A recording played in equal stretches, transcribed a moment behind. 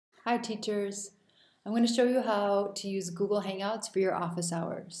Hi teachers! I'm going to show you how to use Google Hangouts for your office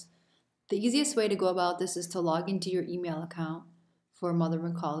hours. The easiest way to go about this is to log into your email account for Mother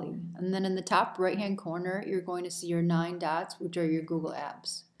Macaulay. And then in the top right hand corner, you're going to see your 9 dots, which are your Google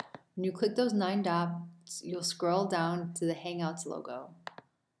apps. When you click those 9 dots, you'll scroll down to the Hangouts logo.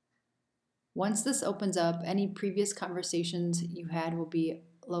 Once this opens up, any previous conversations you had will be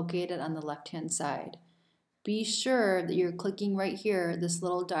located on the left hand side. Be sure that you're clicking right here, this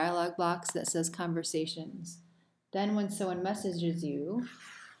little dialog box that says Conversations. Then when someone messages you,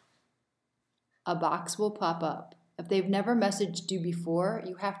 a box will pop up. If they've never messaged you before,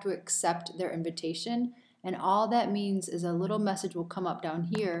 you have to accept their invitation, and all that means is a little message will come up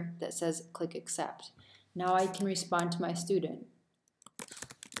down here that says click accept. Now I can respond to my student.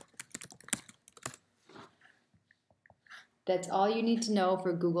 That's all you need to know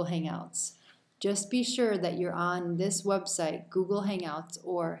for Google Hangouts. Just be sure that you're on this website, Google Hangouts,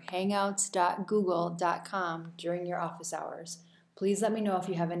 or hangouts.google.com during your office hours. Please let me know if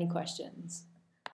you have any questions.